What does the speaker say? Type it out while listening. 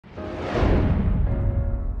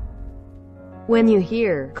When you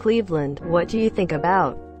hear Cleveland, what do you think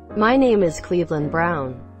about? My name is Cleveland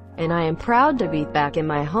Brown, and I am proud to be back in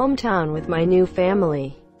my hometown with my new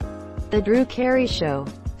family. The Drew Carey Show.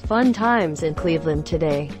 Fun times in Cleveland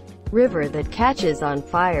today. River that catches on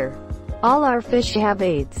fire. All our fish have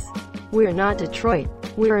AIDS. We're not Detroit.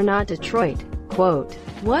 We're not Detroit. Quote,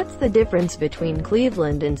 what's the difference between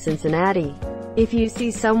Cleveland and Cincinnati? If you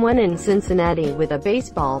see someone in Cincinnati with a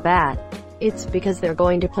baseball bat, it's because they're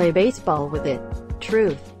going to play baseball with it.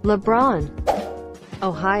 Truth. LeBron.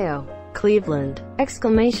 Ohio. Cleveland.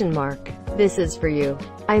 Exclamation mark. This is for you.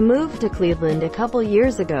 I moved to Cleveland a couple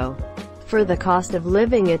years ago. For the cost of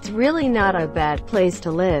living, it's really not a bad place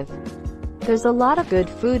to live. There's a lot of good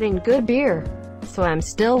food and good beer. So I'm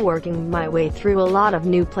still working my way through a lot of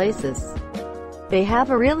new places. They have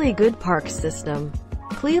a really good park system.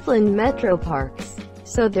 Cleveland Metro Parks.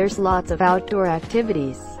 So there's lots of outdoor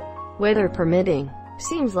activities. Weather permitting.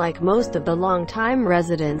 Seems like most of the long-time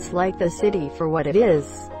residents like the city for what it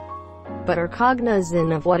is, but are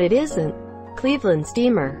cognizant of what it isn't. Cleveland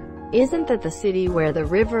Steamer. Isn't that the city where the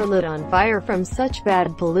river lit on fire from such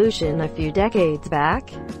bad pollution a few decades back?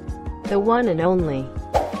 The one and only.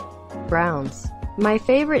 Browns. My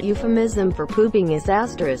favorite euphemism for pooping is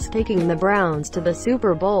asterisk taking the Browns to the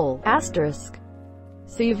Super Bowl, asterisk.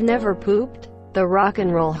 So you've never pooped? The Rock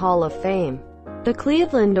and Roll Hall of Fame. The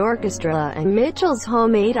Cleveland Orchestra and Mitchell's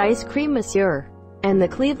Homemade Ice Cream Monsieur. And the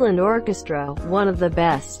Cleveland Orchestra, one of the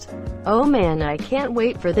best. Oh man, I can't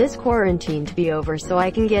wait for this quarantine to be over so I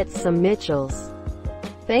can get some Mitchell's.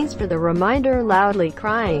 Thanks for the reminder. Loudly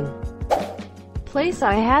crying. Place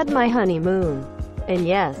I had my honeymoon. And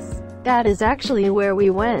yes, that is actually where we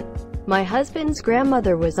went. My husband's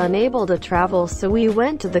grandmother was unable to travel, so we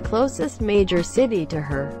went to the closest major city to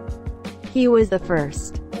her. He was the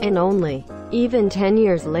first, and only, even 10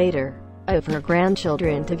 years later, of her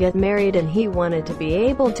grandchildren to get married, and he wanted to be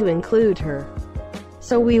able to include her.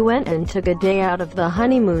 So we went and took a day out of the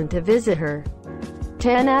honeymoon to visit her.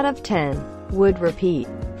 10 out of 10. Would repeat.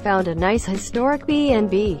 Found a nice historic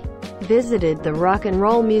B&B. Visited the Rock and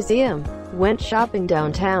Roll Museum. Went shopping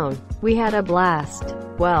downtown. We had a blast.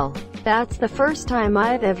 Well, that's the first time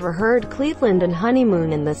I've ever heard Cleveland and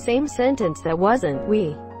honeymoon in the same sentence. That wasn't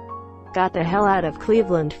we got the hell out of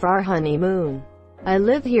Cleveland for our honeymoon. I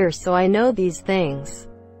live here so I know these things.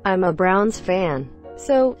 I'm a Browns fan.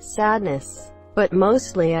 So, sadness. But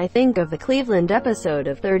mostly I think of the Cleveland episode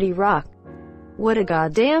of 30 Rock. What a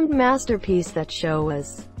goddamned masterpiece that show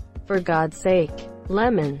was. For God's sake.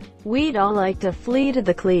 Lemon. We'd all like to flee to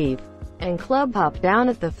the Cleve and club hop down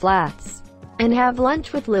at the Flats and have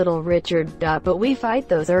lunch with Little Richard. But we fight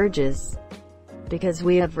those urges because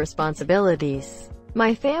we have responsibilities.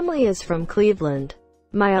 My family is from Cleveland.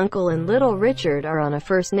 My uncle and Little Richard are on a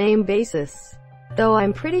first-name basis, though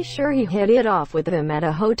I'm pretty sure he hit it off with him at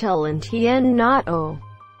a hotel in Not.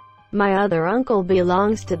 My other uncle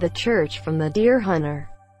belongs to the church from the Deer Hunter.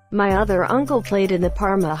 My other uncle played in the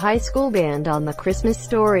Parma High School band on the Christmas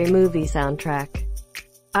Story movie soundtrack.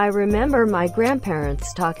 I remember my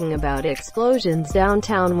grandparents talking about explosions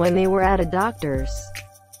downtown when they were at a doctor's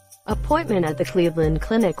appointment at the Cleveland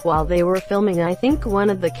Clinic while they were filming, I think, one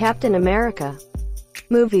of the Captain America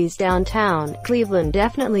movies downtown. Cleveland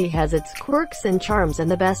definitely has its quirks and charms and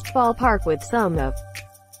the best ballpark with some of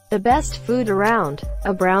the best food around.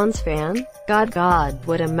 A Browns fan? God,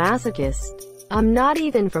 what a masochist. I'm not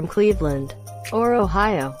even from Cleveland, or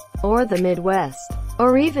Ohio, or the Midwest,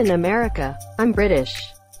 or even America. I'm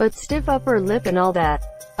British, but stiff upper lip and all that.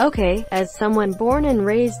 Okay, as someone born and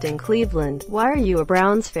raised in Cleveland, why are you a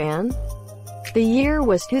Browns fan? The year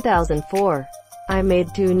was 2004. I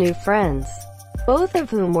made 2 new friends, both of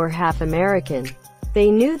whom were half American. They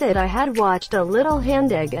knew that I had watched a little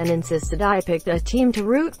hand egg and insisted I picked a team to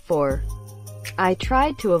root for. I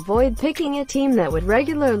tried to avoid picking a team that would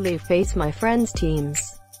regularly face my friends' teams,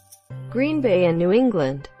 Green Bay and New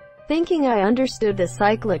England, thinking I understood the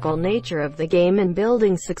cyclical nature of the game and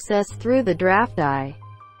building success through the draft. I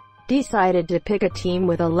decided to pick a team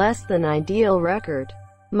with a less than ideal record.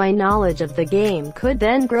 My knowledge of the game could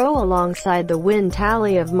then grow alongside the win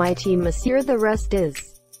tally of my team. Monsieur, the rest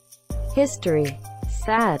is history.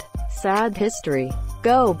 Sad history.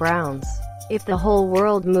 Go Browns. If the whole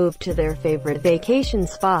world moved to their favorite vacation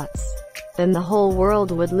spots, then the whole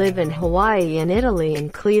world would live in Hawaii and Italy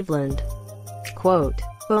and Cleveland. Quote,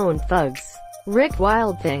 Bone Thugs. Rick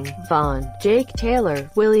Wildthing, Vaughn, Jake Taylor,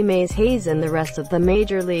 Willie Mays Hayes and the rest of the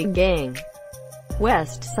Major League gang.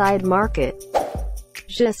 West Side Market.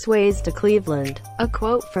 Je suis to Cleveland. A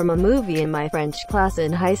quote from a movie in my French class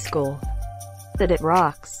in high school. That it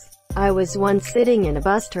rocks. I was once sitting in a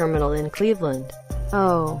bus terminal in Cleveland,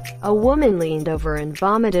 Oh, a woman leaned over and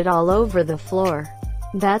vomited all over the floor.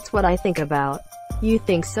 That's what I think about. You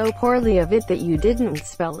think so poorly of it that you didn't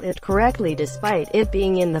spell it correctly despite it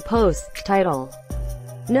being in the post title.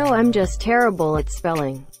 No, I'm just terrible at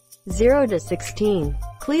spelling. 0 to 16.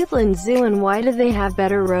 Cleveland Zoo, and why do they have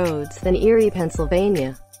better roads than Erie,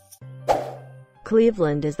 Pennsylvania?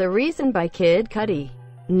 Cleveland is the reason by Kid Cudi.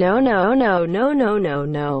 No.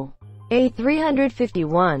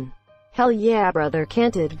 A351. Hell yeah brother,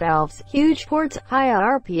 canted valves, huge ports, high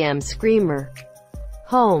RPM screamer.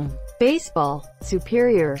 Home. Baseball.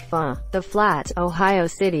 Superior, The Flats, Ohio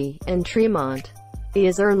City, and Tremont. The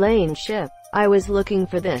Azur Lane ship. I was looking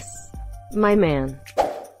for this. My man.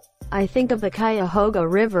 I think of the Cuyahoga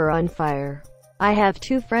River on fire. I have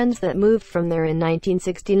 2 friends that moved from there in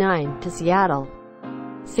 1969 to Seattle.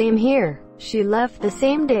 Same here. She left the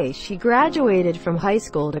same day she graduated from high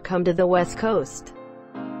school to come to the West Coast.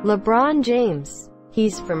 LeBron James.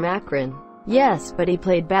 He's from Akron. Yes, but he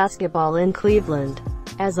played basketball in Cleveland.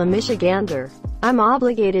 As a Michigander, I'm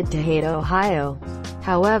obligated to hate Ohio.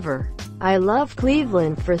 However, I love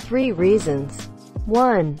Cleveland for 3 reasons.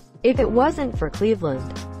 1. If it wasn't for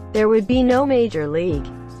Cleveland, there would be no Major League.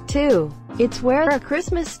 2. It's where A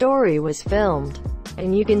Christmas Story was filmed,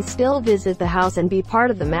 and you can still visit the house and be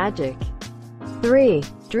part of the magic. 3.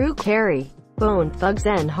 Drew Carey. Bone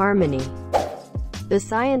Thugs-n-Harmony. The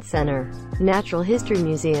Science Center. Natural History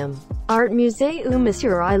Museum. Art Musée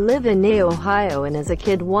Monsieur. I live in Ney, Ohio, and as a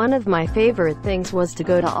kid one of my favorite things was to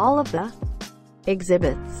go to all of the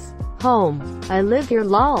exhibits. Home. I live here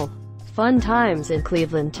lol. Fun times in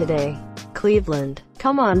Cleveland today. Cleveland.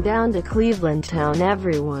 Come on down to Cleveland town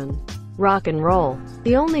everyone. Rock and roll.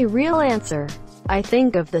 The only real answer. I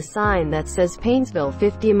think of the sign that says Painesville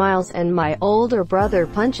 50 miles and my older brother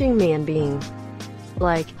punching me and being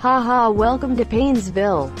like, haha, welcome to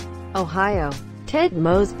Painesville, Ohio. Ted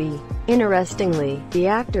Mosby. Interestingly, the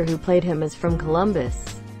actor who played him is from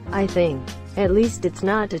Columbus. I think. At least it's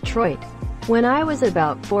not Detroit. When I was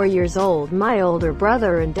about 4 years old, my older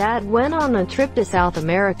brother and dad went on a trip to South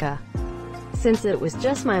America. Since it was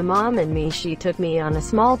just my mom and me, she took me on a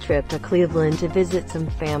small trip to Cleveland to visit some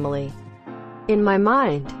family. In my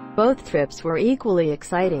mind, both trips were equally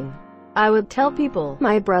exciting. I would tell people,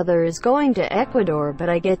 my brother is going to Ecuador but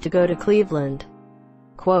I get to go to Cleveland.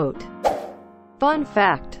 Quote. Fun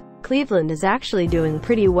fact. Cleveland is actually doing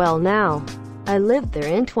pretty well now. I lived there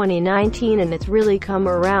in 2019 and it's really come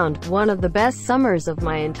around, one of the best summers of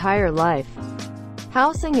my entire life.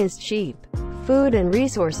 Housing is cheap. Food and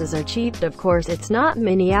resources are cheap. Of course it's not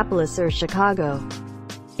Minneapolis or Chicago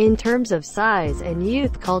in terms of size and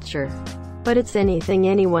youth culture, but it's anything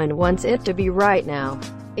anyone wants it to be right now.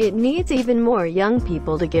 It needs even more young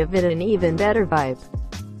people to give it an even better vibe.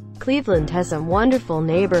 Cleveland has some wonderful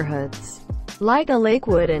neighborhoods, like a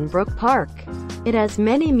Lakewood and Brook Park. It has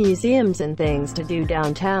many museums and things to do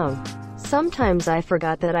downtown. Sometimes I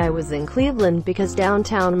forgot that I was in Cleveland because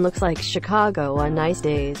downtown looks like Chicago on nice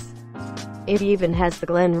days. It even has the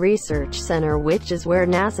Glenn Research Center, which is where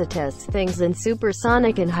NASA tests things in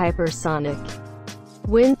supersonic and hypersonic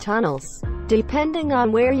wind tunnels, depending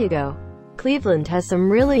on where you go. Cleveland has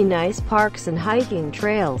some really nice parks and hiking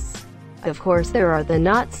trails. Of course there are the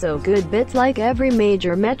not-so-good bits like every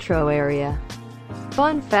major metro area.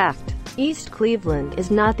 Fun fact. East Cleveland is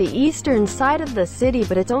not the eastern side of the city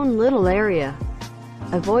but its own little area.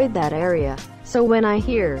 Avoid that area. So when I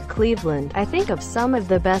hear Cleveland, I think of some of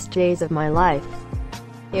the best days of my life.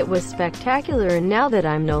 It was spectacular, and now that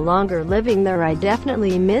I'm no longer living there I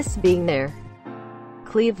definitely miss being there.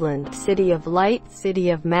 Cleveland, city of light, city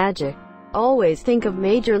of magic. Always think of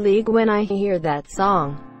Major League when I hear that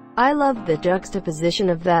song. I love the juxtaposition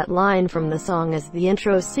of that line from the song as the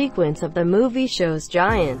intro sequence of the movie shows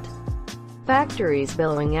giant factories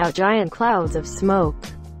billowing out giant clouds of smoke.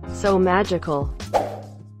 So magical.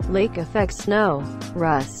 Lake effect. Snow.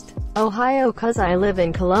 Rust. Ohio. Cause I live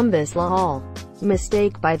in Columbus, lol.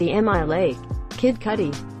 Mistake by the MI Lake. Kid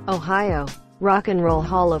Cudi. Ohio. Rock and Roll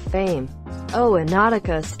Hall of Fame. Oh, a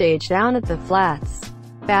Nautica stage down at the Flats.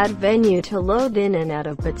 Bad venue to load in and out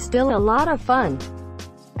of but still a lot of fun.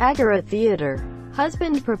 Agora Theater.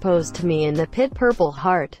 Husband proposed to me in the pit. Purple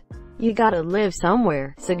Heart. You gotta live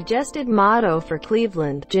somewhere. Suggested motto for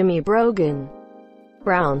Cleveland. Jimmy Brogan.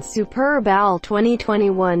 Brown. Superb Owl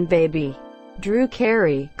 2021 baby. Drew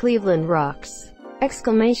Carey. Cleveland rocks!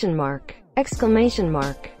 Exclamation mark. Exclamation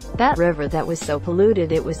mark. That river that was so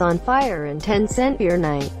polluted it was on fire and 10-cent beer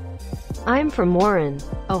night. I'm from Warren,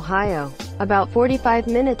 Ohio, about 45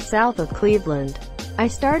 minutes south of Cleveland. I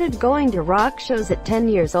started going to rock shows at 10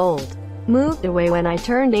 years old. Moved away when I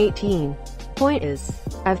turned 18. Point is,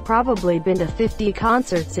 I've probably been to 50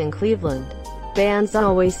 concerts in Cleveland. Bands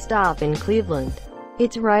always stop in Cleveland.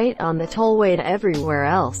 It's right on the tollway to everywhere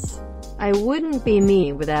else. I wouldn't be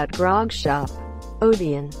me without Grog Shop,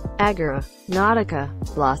 Odeon, Agora, Nautica,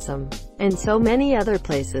 Blossom, and so many other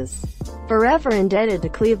places. Forever indebted to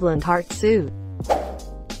Cleveland Heart Suit.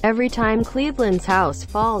 Every time Cleveland's house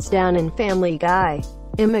falls down in Family Guy.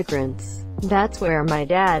 Immigrants. That's where my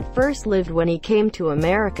dad first lived when he came to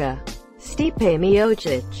America. Stipe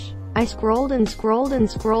Miocic. I scrolled and scrolled and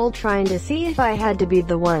scrolled trying to see if I had to be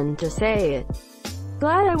the one to say it.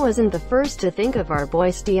 Glad I wasn't the first to think of our boy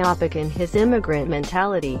Stiapic and his immigrant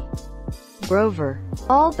mentality. Grover.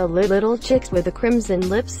 All the little chicks with the crimson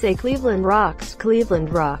lips say Cleveland rocks,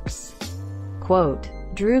 Cleveland rocks. Quote.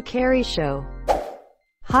 Drew Carey Show.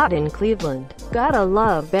 Hot in Cleveland. Gotta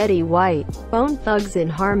love Betty White. Bone Thugs in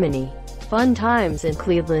Harmony. Fun times in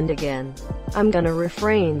Cleveland again. I'm gonna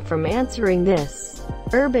refrain from answering this.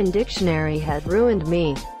 Urban Dictionary had ruined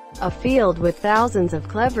me. A field with thousands of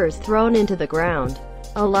clevers thrown into the ground.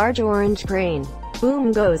 A large orange crane.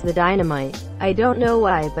 Boom goes the dynamite. I don't know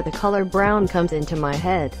why, but the color brown comes into my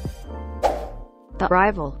head. The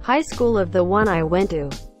rival high school of the one I went to.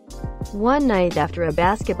 One night after a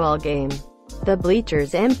basketball game, the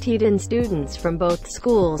bleachers emptied and students from both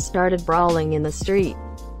schools started brawling in the street.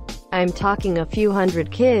 I'm talking a few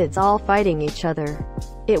hundred kids all fighting each other.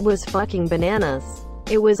 It was fucking bananas.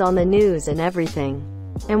 It was on the news and everything.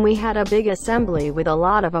 And we had a big assembly with a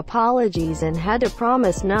lot of apologies and had to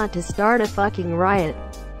promise not to start a fucking riot.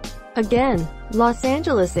 Again, Los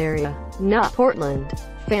Angeles area, not Portland.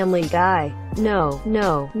 Family Guy. No,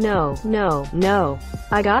 no, no, no, no.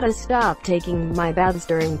 I gotta stop taking my baths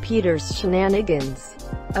during Peter's shenanigans.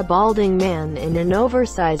 A balding man in an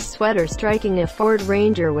oversized sweater striking a Ford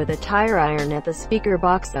Ranger with a tire iron at the speaker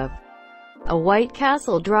box of a White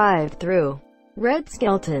Castle drive-thru. Red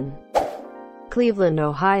Skelton. Cleveland,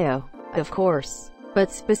 Ohio. Of course. But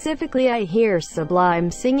specifically I hear Sublime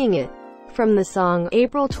singing it. From the song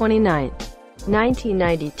April 29,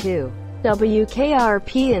 1992.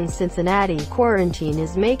 WKRP in Cincinnati. Quarantine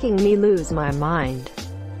is making me lose my mind.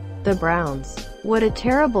 The Browns. What a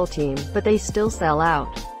terrible team, but they still sell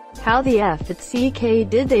out. How the F at CK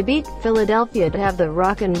did they beat Philadelphia to have the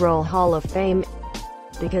Rock and Roll Hall of Fame?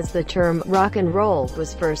 Because the term rock and roll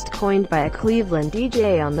was first coined by a Cleveland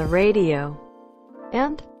DJ on the radio.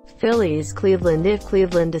 And Phillies Cleveland if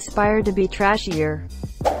Cleveland aspired to be trashier.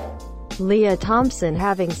 Leah Thompson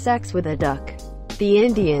having sex with a duck. The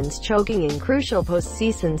Indians choking in crucial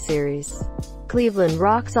postseason series. Cleveland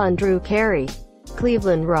rocks on Drew Carey.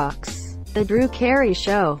 Cleveland rocks. The Drew Carey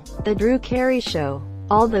Show. The Drew Carey Show.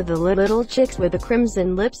 All the little chicks with the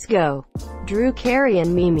crimson lips go. Drew Carey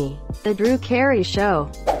and Mimi. The Drew Carey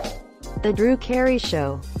Show. The Drew Carey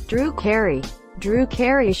Show. Drew Carey. Drew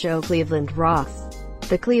Carey Show. Cleveland rocks.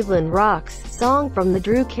 The Cleveland Rocks song from the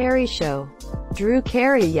Drew Carey Show. Drew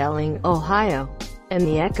Carey yelling, Ohio. And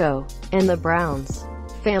the Echo. And the Browns.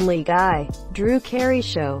 Family Guy. Drew Carey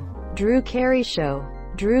Show. Drew Carey Show.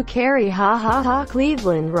 Drew Carey ha ha ha.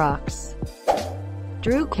 Cleveland rocks.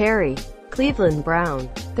 Drew Carey. Cleveland Brown.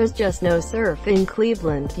 There's just no surf in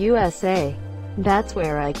Cleveland, USA. That's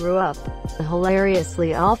where I grew up. The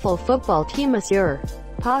hilariously awful football team monsieur.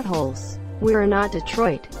 Potholes. We're not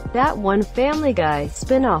Detroit. That one Family Guy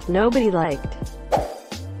spin-off nobody liked.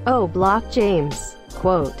 Oh, Block James.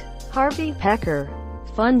 Quote. Harvey Pecker.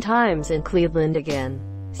 Fun times in Cleveland again.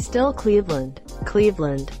 Still Cleveland.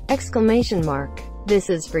 Cleveland. Exclamation mark. This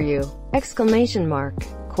is for you. Exclamation mark.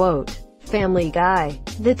 Quote. Family Guy.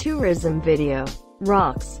 The tourism video.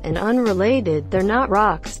 Rocks. And unrelated, they're not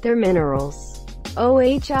rocks, they're minerals.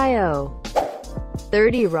 OHIO.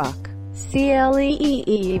 30 Rock.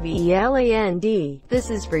 CLEEEVELAND. This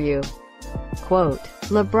is for you. Quote.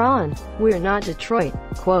 LeBron. We're not Detroit.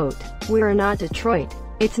 Quote. We're not Detroit.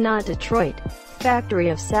 It's not Detroit. Factory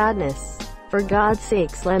of sadness. For God's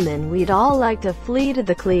sakes, Lemon, we'd all like to flee to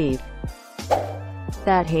the Cleve.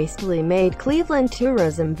 That hastily made Cleveland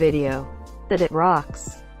tourism video. That it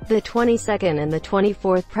rocks. The 22nd and the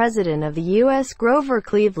 24th President of the U.S. Grover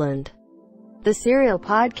Cleveland. The Serial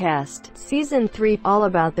Podcast, Season 3, all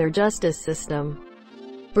about their justice system.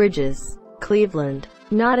 Bridges. Cleveland.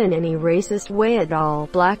 Not in any racist way at all.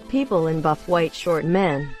 Black people and buff white short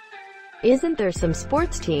men. Isn't there some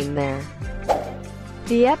sports team there?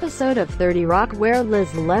 The episode of 30 Rock where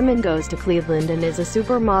Liz Lemon goes to Cleveland and is a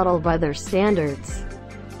supermodel by their standards.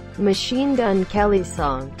 Machine Gun Kelly's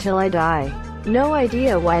song, Till I Die. No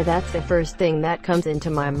idea why that's the first thing that comes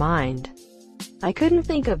into my mind. I couldn't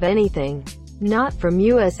think of anything. Not from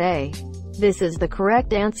USA. This is the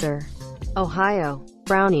correct answer. Ohio.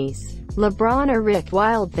 Brownies. LeBron or Rick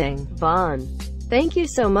Wild Thing, Vaughn. Thank you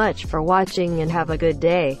so much for watching and have a good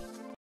day.